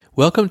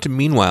Welcome to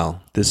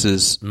Meanwhile. This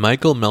is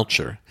Michael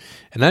Melcher,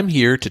 and I'm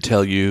here to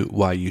tell you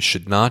why you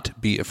should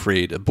not be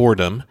afraid of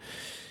boredom,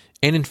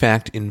 and in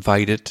fact,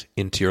 invite it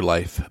into your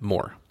life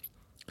more.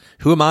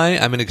 Who am I?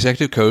 I'm an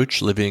executive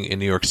coach living in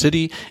New York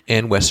City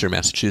and Western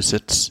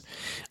Massachusetts.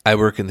 I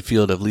work in the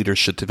field of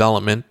leadership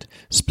development,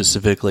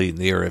 specifically in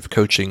the area of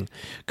coaching.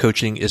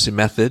 Coaching is a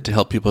method to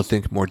help people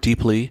think more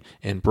deeply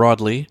and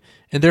broadly,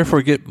 and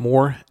therefore get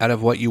more out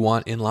of what you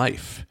want in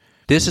life.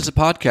 This is a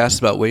podcast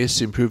about ways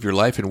to improve your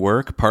life and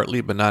work, partly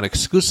but not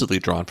exclusively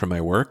drawn from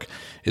my work.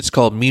 It's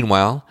called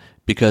Meanwhile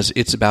because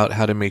it's about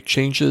how to make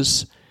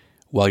changes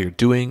while you're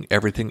doing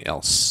everything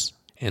else.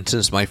 And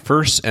since my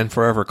first and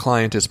forever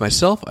client is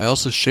myself, I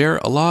also share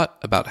a lot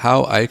about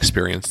how I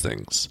experience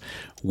things.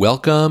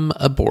 Welcome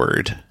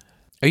aboard.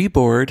 Are you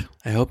bored?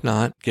 I hope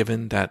not,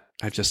 given that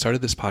I've just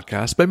started this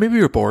podcast, but maybe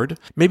you're bored.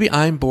 Maybe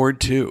I'm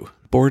bored too.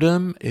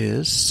 Boredom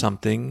is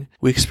something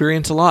we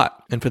experience a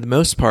lot, and for the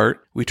most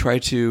part, we try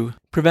to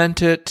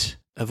prevent it,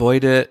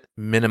 avoid it,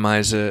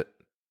 minimize it,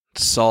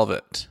 solve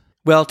it.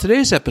 Well,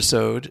 today's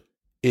episode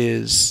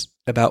is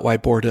about why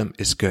boredom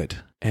is good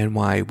and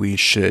why we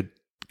should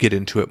get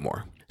into it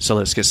more. So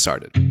let's get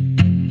started.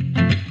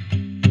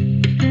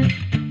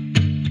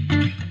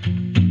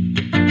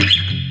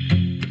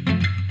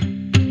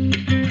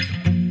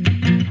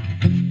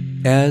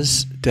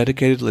 As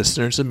dedicated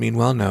listeners of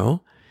Meanwhile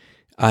know,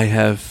 I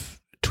have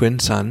twin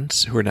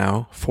sons who are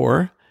now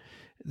 4.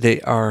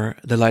 They are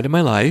the light of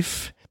my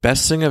life,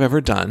 best thing I've ever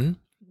done.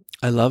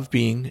 I love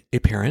being a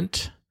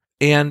parent.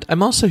 And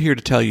I'm also here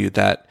to tell you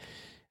that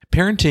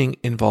parenting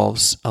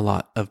involves a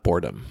lot of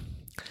boredom.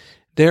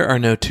 There are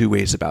no two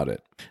ways about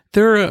it.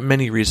 There are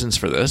many reasons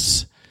for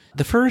this.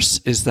 The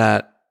first is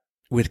that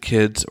with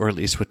kids, or at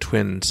least with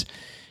twins,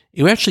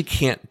 you actually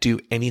can't do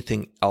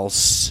anything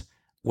else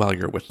while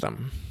you're with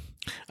them,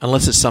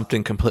 unless it's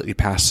something completely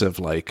passive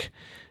like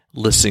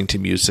listening to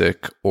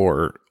music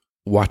or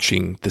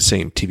watching the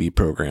same TV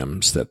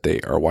programs that they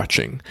are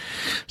watching,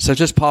 such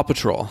as Paw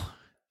Patrol.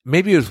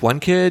 Maybe with one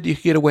kid you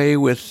could get away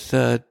with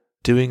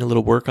doing a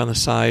little work on the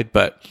side,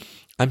 but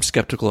I'm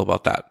skeptical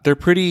about that. They're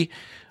pretty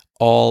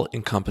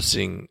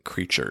all-encompassing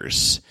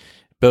creatures,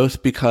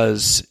 both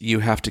because you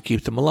have to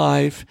keep them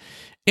alive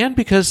and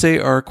because they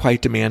are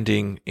quite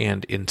demanding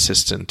and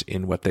insistent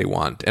in what they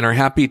want and are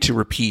happy to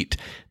repeat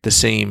the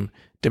same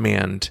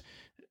demand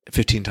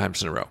 15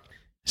 times in a row.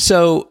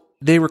 So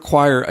they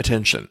require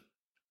attention.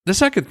 The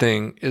second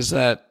thing is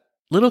that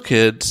little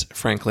kids,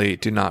 frankly,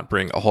 do not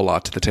bring a whole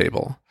lot to the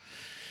table.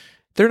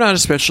 They're not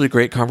especially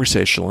great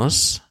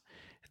conversationalists.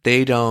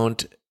 They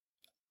don't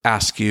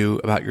ask you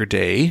about your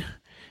day.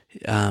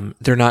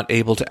 They're not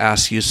able to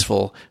ask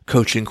useful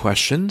coaching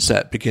questions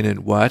that begin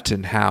in what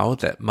and how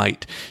that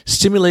might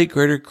stimulate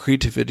greater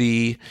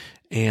creativity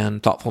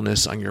and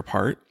thoughtfulness on your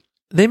part.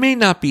 They may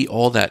not be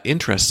all that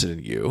interested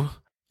in you,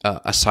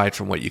 aside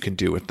from what you can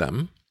do with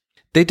them.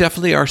 They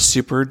definitely are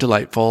super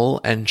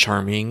delightful and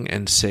charming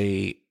and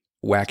say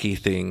wacky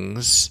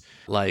things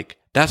like,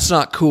 "That's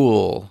not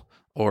cool,"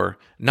 or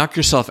 "knock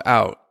yourself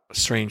out,"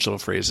 strange little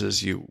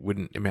phrases you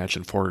wouldn't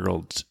imagine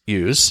 4-year-olds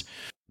use.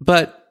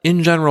 But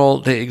in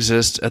general, they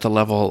exist at the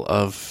level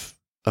of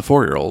a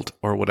 4-year-old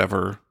or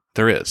whatever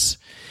there is,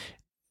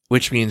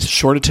 which means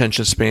short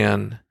attention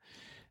span,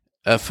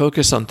 a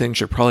focus on things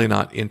you're probably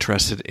not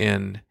interested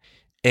in,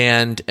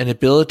 and an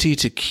ability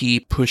to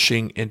keep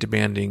pushing and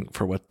demanding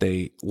for what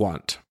they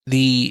want.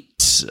 The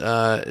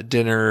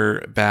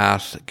dinner,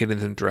 bath, getting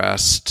them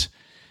dressed,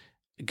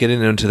 getting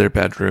them into their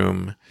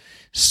bedroom,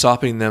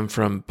 stopping them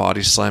from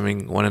body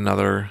slamming one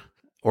another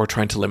or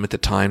trying to limit the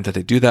time that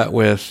they do that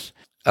with,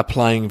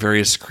 applying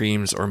various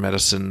creams or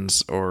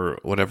medicines or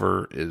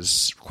whatever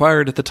is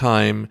required at the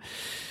time,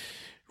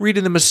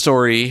 reading them a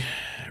story,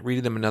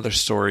 reading them another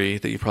story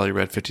that you probably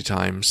read 50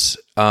 times,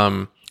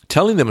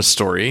 telling them a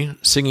story,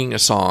 singing a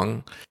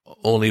song,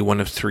 only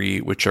one of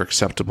 3 which are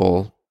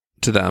acceptable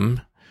to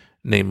them,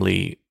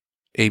 namely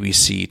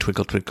ABC,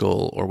 Twinkle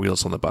Twinkle, or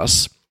Wheels on the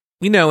Bus.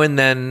 And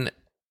then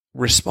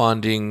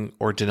responding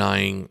or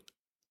denying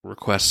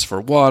requests for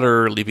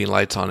water, leaving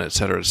lights on,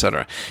 etc.,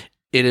 etc.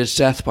 It is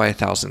death by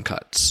 1,000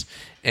 cuts,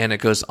 and it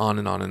goes on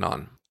and on and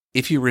on.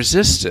 If you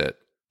resist it,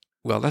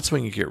 well, that's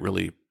when you get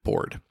really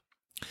bored.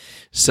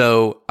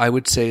 So I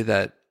would say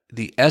that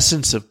the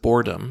essence of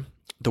boredom,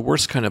 the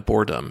worst kind of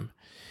boredom,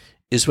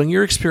 is when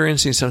you're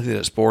experiencing something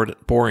that's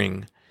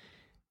boring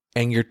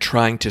and you're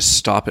trying to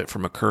stop it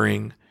from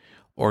occurring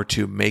or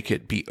to make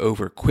it be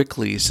over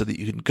quickly so that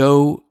you can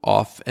go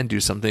off and do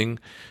something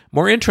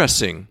more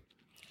interesting,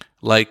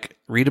 like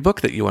read a book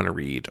that you want to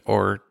read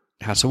or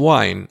have some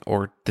wine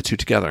or the two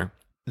together.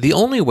 The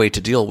only way to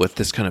deal with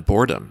this kind of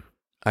boredom,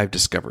 I've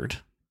discovered,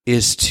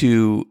 is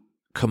to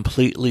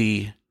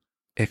completely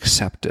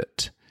accept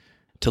it,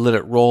 to let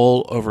it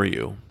roll over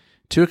you,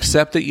 to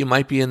accept that you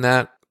might be in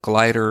that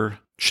glider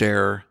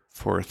chair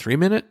for 3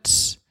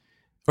 minutes,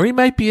 or you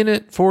might be in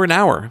it for an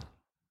hour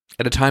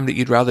at a time that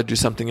you'd rather do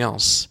something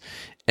else.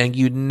 And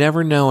you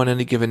never know on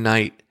any given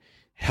night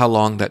how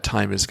long that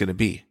time is going to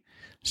be.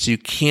 So you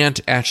can't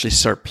actually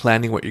start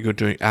planning what you're going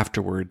to do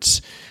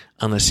afterwards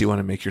unless you want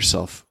to make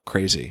yourself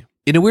crazy.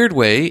 In a weird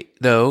way,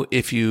 though,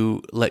 if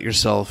you let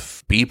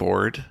yourself be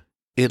bored,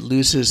 it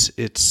loses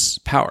its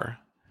power.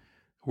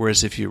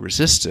 Whereas if you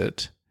resist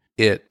it,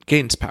 it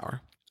gains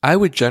power. I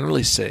would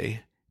generally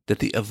say that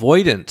the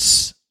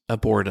avoidance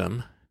of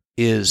boredom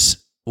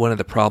is one of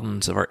the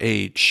problems of our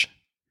age,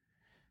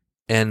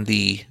 and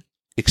the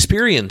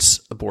experience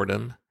of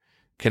boredom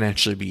can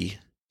actually be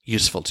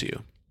useful to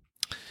you.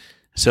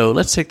 So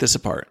let's take this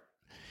apart.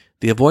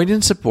 The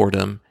avoidance of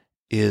boredom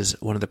is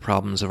one of the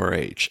problems of our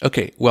age.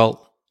 Okay,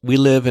 well, we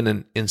live in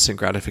an instant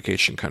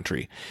gratification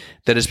country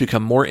that has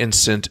become more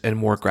instant and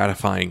more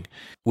gratifying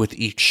with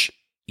each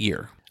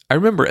year. I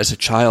remember as a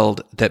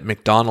child that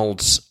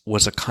McDonald's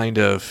was a kind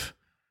of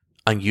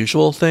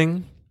unusual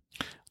thing.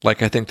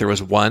 Like I think there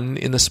was one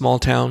in the small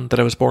town that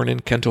I was born in,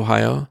 Kent,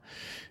 Ohio.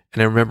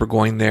 And I remember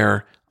going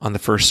there on the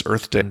first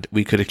Earth Day.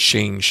 We could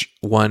exchange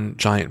one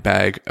giant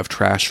bag of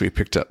trash we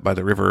picked up by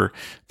the river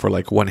for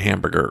like one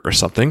hamburger or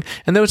something.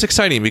 And that was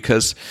exciting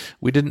because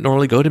we didn't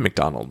normally go to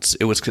McDonald's.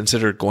 It was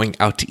considered going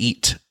out to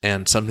eat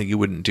and something you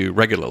wouldn't do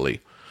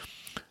regularly.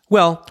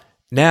 Well,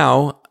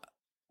 now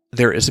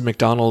there is a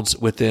McDonald's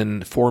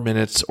within 4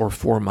 minutes or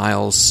 4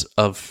 miles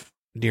of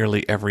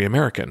nearly every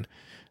American.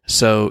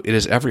 So it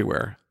is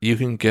everywhere. You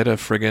can get a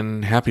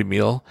friggin' Happy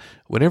Meal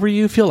whenever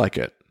you feel like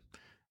it.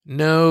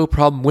 No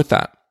problem with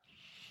that.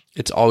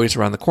 It's always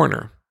around the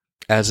corner,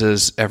 as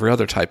is every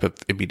other type of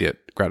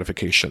immediate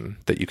gratification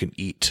that you can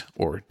eat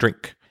or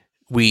drink.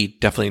 We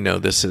definitely know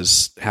this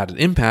has had an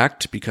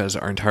impact because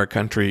our entire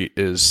country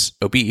is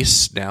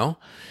obese now,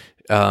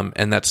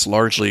 and that's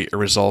largely a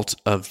result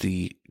of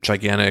the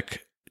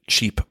gigantic,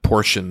 cheap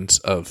portions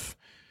of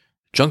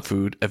junk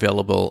food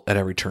available at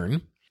every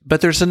turn.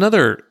 But there's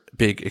another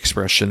big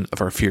expression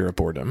of our fear of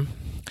boredom,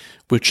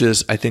 which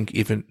is, I think,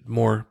 even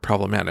more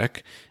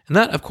problematic. And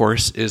that, of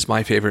course, is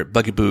my favorite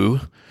bugaboo,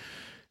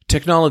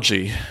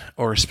 technology,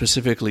 or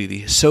specifically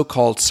the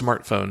so-called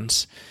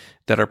smartphones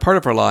that are part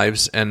of our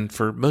lives and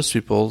for most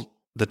people,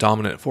 the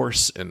dominant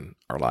force in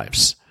our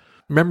lives.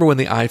 Remember when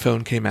the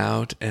iPhone came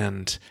out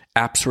and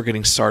apps were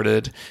getting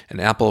started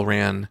and Apple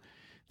ran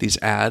these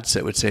ads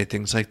that would say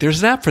things like,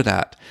 there's an app for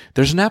that,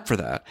 there's an app for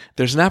that,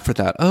 there's an app for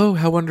that. Oh,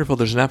 how wonderful,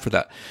 there's an app for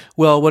that.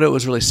 Well, what it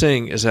was really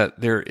saying is that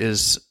there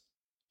is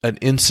an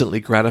instantly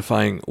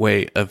gratifying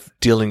way of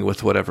dealing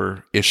with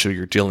whatever issue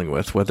you're dealing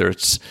with, whether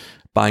it's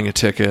buying a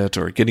ticket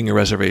or getting a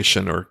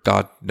reservation or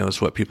God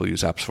knows what people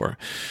use apps for.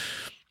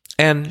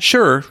 And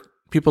sure,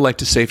 people like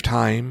to save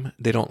time.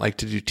 They don't like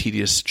to do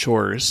tedious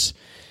chores.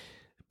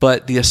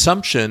 But the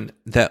assumption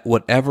that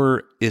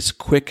whatever is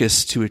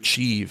quickest to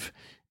achieve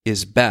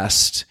is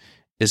best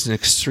is an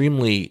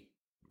extremely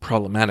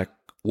problematic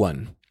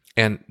one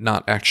and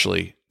not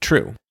actually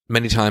true.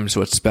 Many times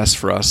what's best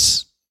for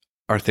us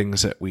are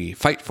things that we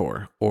fight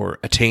for or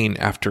attain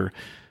after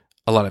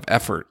a lot of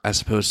effort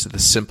as opposed to the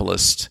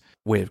simplest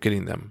way of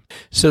getting them.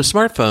 So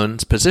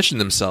smartphones position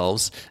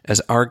themselves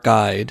as our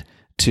guide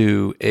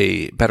to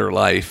a better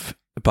life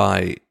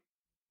by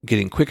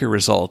getting quicker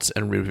results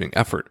and removing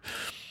effort.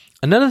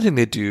 Another thing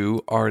they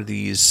do are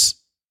these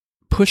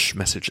push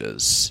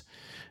messages,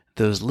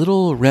 those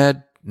little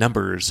red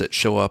numbers that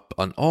show up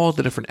on all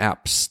the different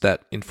apps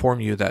that inform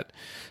you that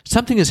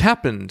something has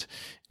happened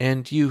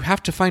and you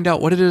have to find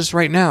out what it is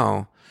right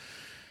now.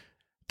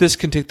 This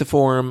can take the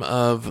form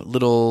of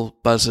little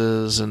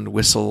buzzes and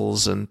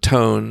whistles and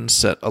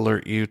tones that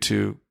alert you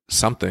to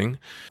something,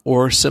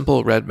 or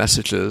simple red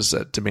messages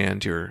that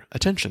demand your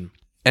attention.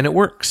 And it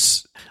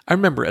works. I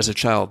remember as a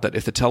child that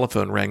if the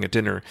telephone rang at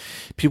dinner,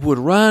 people would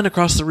run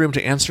across the room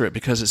to answer it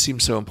because it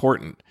seemed so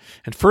important.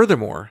 And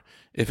furthermore,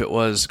 if it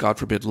was, God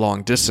forbid,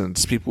 long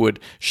distance, people would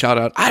shout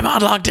out, "I'm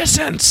on long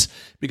distance,"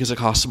 because it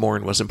cost more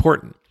and was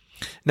important.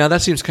 Now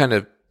that seems kind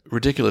of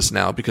ridiculous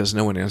now because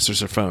no one answers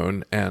their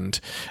phone, and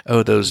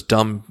those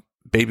dumb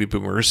baby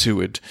boomers who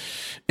would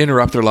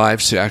interrupt their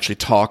lives to actually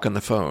talk on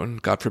the phone.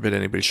 God forbid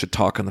anybody should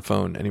talk on the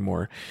phone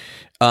anymore.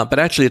 But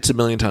actually it's a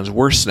million times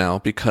worse now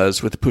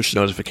because with the push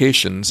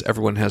notifications,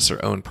 everyone has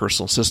their own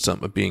personal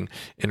system of being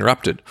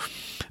interrupted.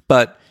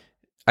 But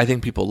I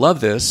think people love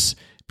this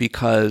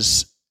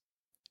because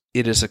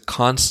it is a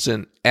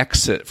constant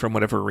exit from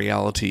whatever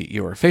reality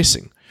you are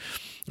facing.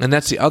 And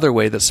that's the other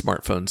way that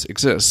smartphones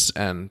exist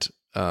and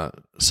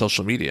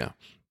social media.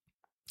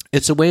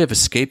 It's a way of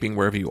escaping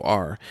wherever you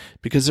are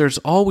because there's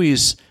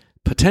always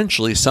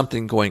potentially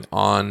something going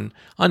on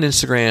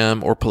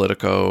Instagram or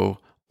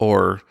Politico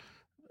or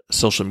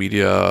social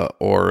media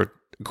or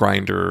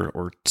Grindr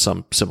or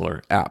some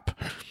similar app.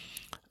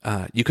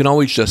 You can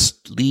always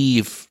just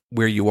leave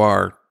where you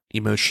are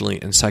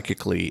emotionally and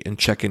psychically and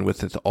check in with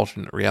the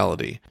alternate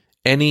reality.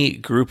 Any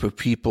group of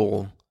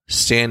people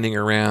standing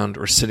around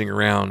or sitting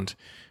around,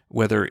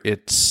 whether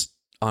it's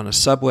on a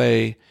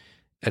subway,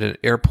 at an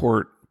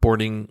airport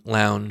boarding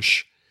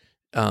lounge,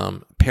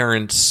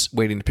 parents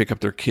waiting to pick up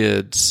their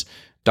kids,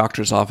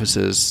 doctors'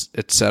 offices,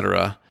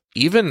 etc.,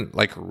 even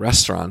like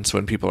restaurants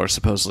when people are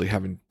supposedly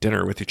having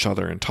dinner with each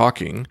other and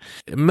talking,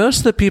 most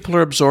of the people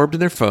are absorbed in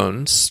their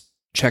phones,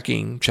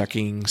 checking,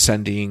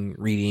 sending,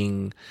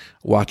 reading,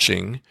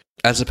 watching.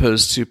 as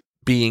opposed to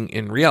being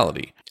in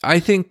reality. I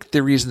think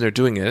the reason they're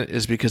doing it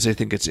is because they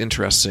think it's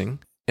interesting,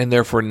 and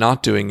therefore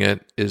not doing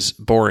it is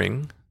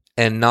boring,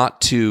 and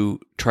not to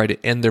try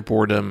to end their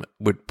boredom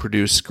would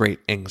produce great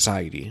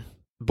anxiety.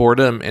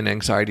 Boredom and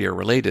anxiety are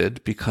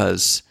related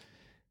because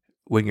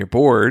when you're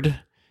bored,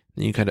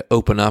 then you kind of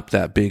open up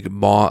that big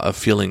maw of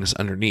feelings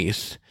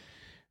underneath.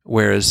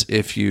 Whereas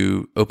if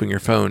you open your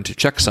phone to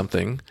check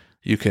something,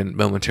 you can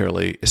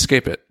momentarily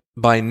escape it.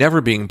 By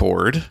never being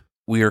bored,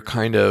 we are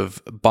kind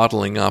of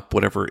bottling up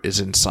whatever is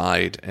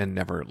inside and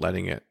never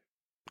letting it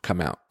come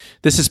out.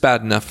 This is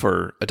bad enough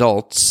for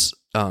adults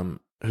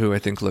who I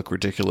think look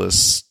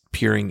ridiculous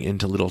peering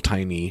into little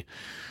tiny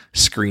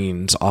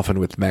screens, often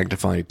with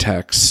magnified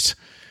text.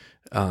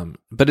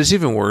 But it's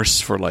even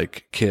worse for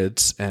like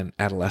kids and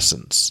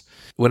adolescents.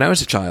 When I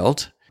was a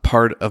child,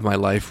 part of my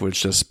life was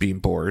just being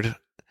bored.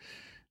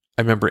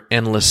 I remember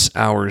endless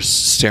hours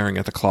staring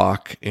at the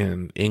clock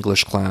in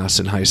English class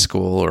in high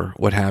school or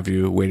what have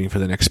you, waiting for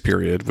the next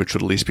period, which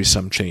would at least be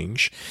some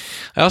change.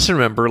 I also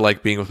remember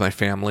like being with my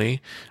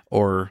family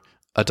or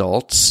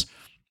adults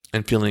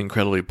and feeling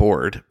incredibly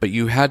bored, but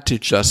you had to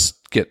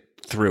just get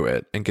through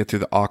it and get through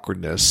the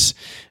awkwardness.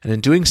 And in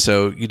doing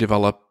so, you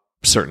develop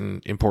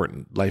certain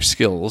important life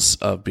skills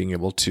of being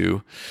able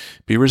to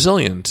be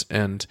resilient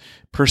and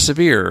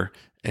persevere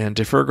and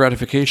defer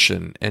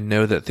gratification and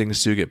know that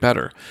things do get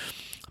better.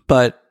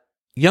 But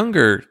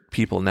younger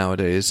people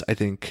nowadays, I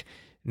think,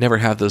 never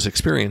have those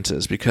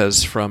experiences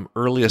because from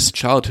earliest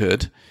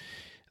childhood,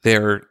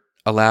 they're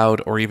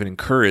allowed or even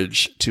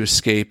encouraged to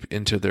escape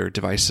into their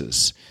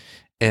devices.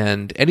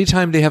 And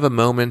anytime they have a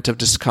moment of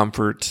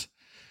discomfort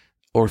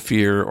or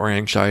fear or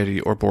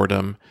anxiety or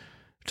boredom,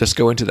 just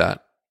go into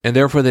that. And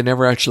therefore, they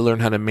never actually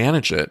learn how to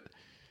manage it.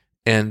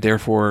 And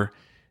therefore,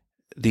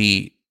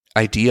 the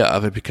idea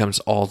of it becomes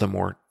all the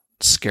more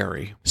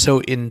scary.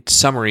 So in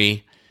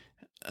summary,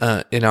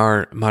 in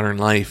our modern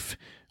life,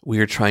 we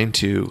are trying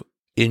to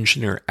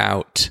engineer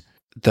out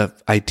the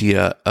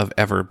idea of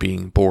ever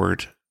being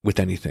bored with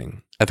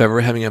anything, of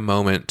ever having a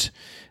moment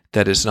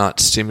that is not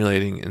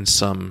stimulating in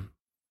some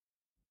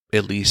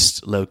at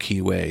least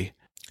low-key way,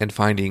 and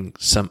finding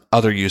some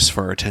other use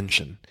for our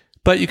attention.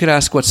 But you could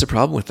ask, what's the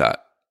problem with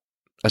that?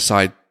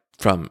 Aside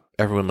from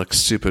everyone looks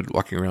stupid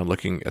walking around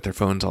looking at their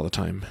phones all the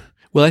time.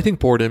 Well, I think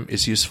boredom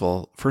is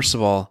useful. First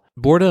of all,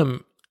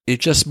 boredom, it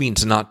just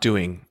means not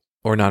doing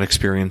or not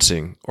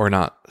experiencing or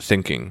not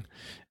thinking.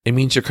 It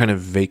means you're kind of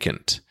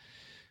vacant.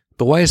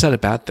 But why is that a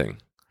bad thing?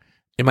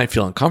 It might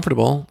feel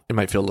uncomfortable. It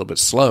might feel a little bit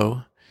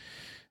slow.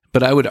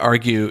 But I would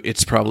argue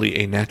it's probably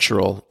a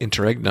natural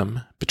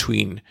interregnum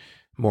between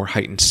more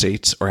heightened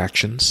states or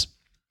actions.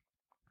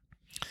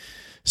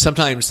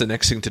 Sometimes the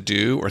next thing to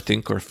do or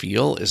think or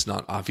feel is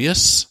not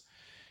obvious.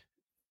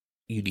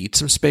 You need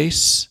some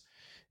space.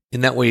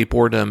 In that way,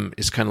 boredom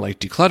is kind of like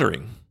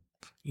decluttering.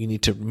 You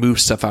need to move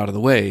stuff out of the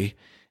way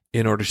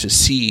in order to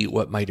see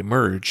what might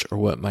emerge or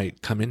what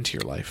might come into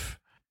your life.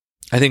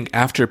 I think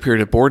after a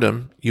period of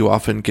boredom, you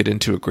often get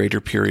into a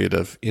greater period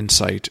of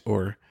insight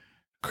or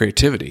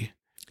creativity.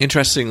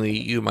 Interestingly,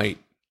 you might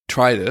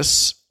try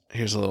this.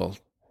 Here's a little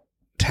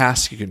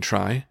task you can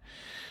try.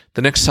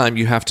 The next time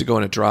you have to go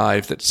on a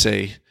drive that's,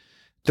 say,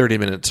 30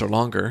 minutes or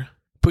longer,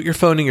 put your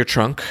phone in your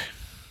trunk,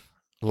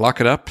 lock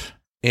it up,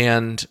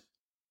 and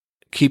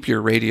keep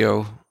your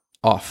radio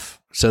off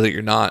so that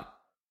you're not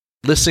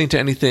listening to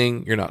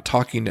anything, you're not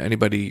talking to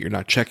anybody, you're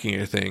not checking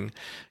anything,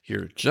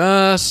 you're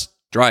just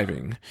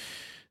driving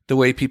the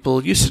way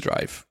people used to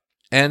drive.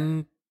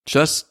 And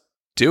just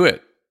do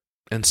it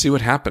and see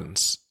what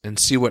happens, and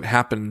see what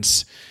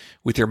happens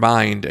with your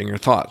mind and your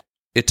thought.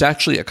 It's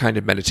actually a kind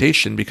of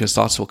meditation because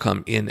thoughts will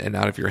come in and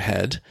out of your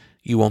head.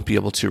 You won't be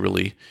able to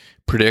really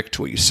predict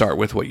what you start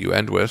with, what you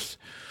end with,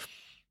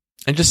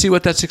 and just see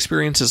what that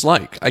experience is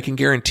like. I can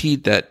guarantee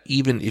that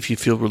even if you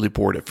feel really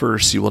bored at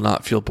first, you will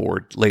not feel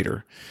bored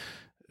later.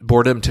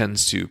 Boredom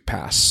tends to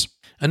pass.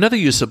 Another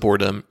use of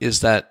boredom is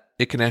that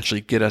it can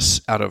actually get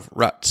us out of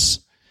ruts.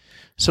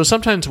 So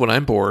sometimes when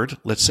I'm bored,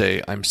 let's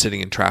say I'm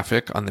sitting in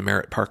traffic on the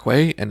Merritt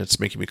Parkway and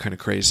it's making me kind of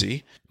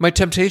crazy, my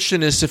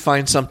temptation is to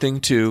find something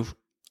to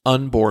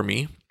unbore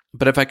me.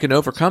 But if I can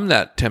overcome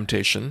that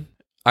temptation,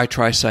 I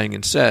try saying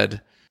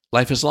instead,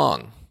 life is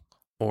long,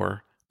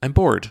 or I'm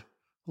bored,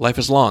 life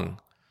is long.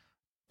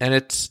 And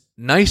it's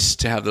nice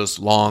to have those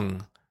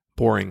long,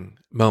 boring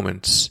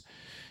moments,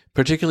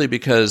 particularly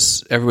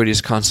because everybody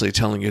is constantly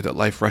telling you that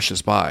life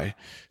rushes by,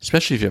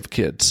 especially if you have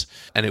kids,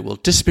 and it will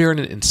disappear in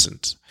an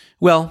instant.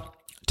 Well,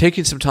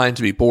 taking some time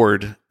to be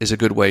bored is a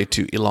good way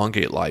to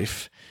elongate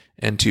life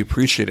and to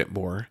appreciate it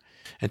more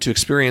and to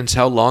experience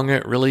how long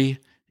it really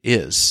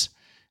is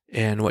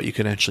and what you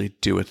can actually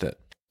do with it.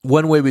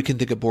 One way we can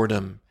think of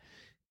boredom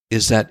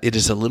is that it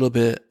is a little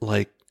bit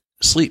like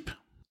sleep.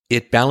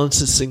 It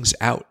balances things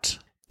out.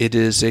 It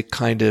is a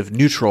kind of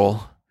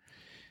neutral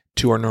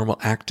to our normal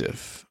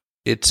active.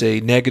 It's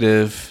a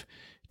negative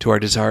to our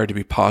desire to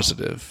be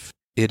positive.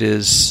 It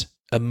is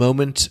a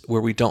moment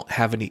where we don't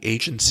have any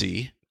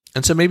agency.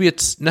 And so maybe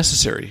it's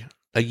necessary.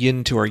 a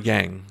yin to our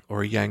yang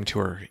or a yang to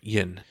our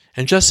yin.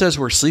 And just as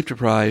we're sleep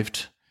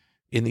deprived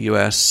in the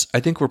US, I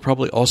think we're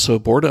probably also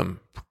boredom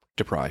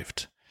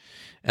deprived.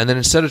 And then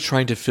instead of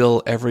trying to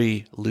fill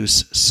every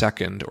loose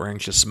second or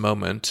anxious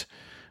moment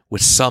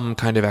with some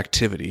kind of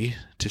activity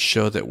to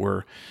show that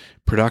we're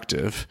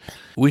productive,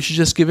 we should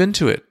just give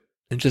into it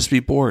and just be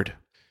bored.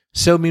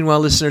 So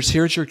meanwhile, listeners,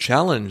 here's your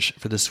challenge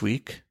for this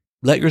week.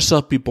 Let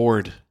yourself be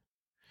bored.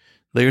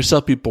 Let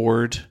yourself be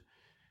bored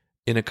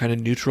in a kind of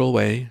neutral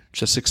way.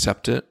 Just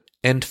accept it.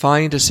 And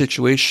find a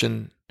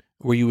situation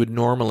where you would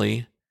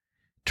normally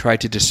try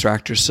to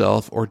distract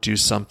yourself or do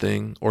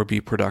something or be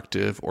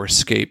productive or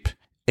escape.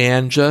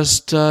 And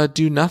just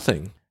do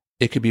nothing.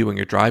 It could be when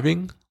you're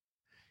driving.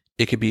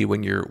 It could be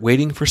when you're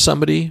waiting for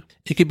somebody.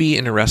 It could be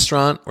in a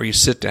restaurant where you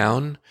sit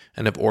down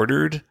and have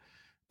ordered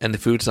and the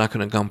food's not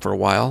going to come for a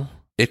while.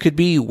 It could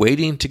be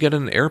waiting to get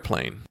on an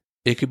airplane.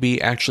 It could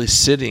be actually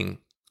sitting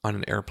on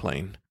an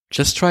airplane.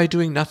 Just try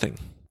doing nothing.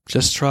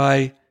 Just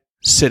try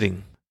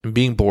sitting and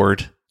being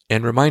bored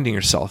and reminding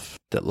yourself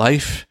that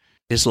life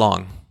is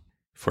long.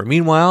 For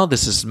meanwhile,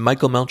 this is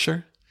Michael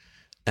Melcher,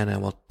 and I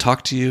will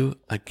talk to you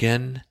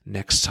again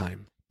next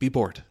time. Be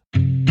bored.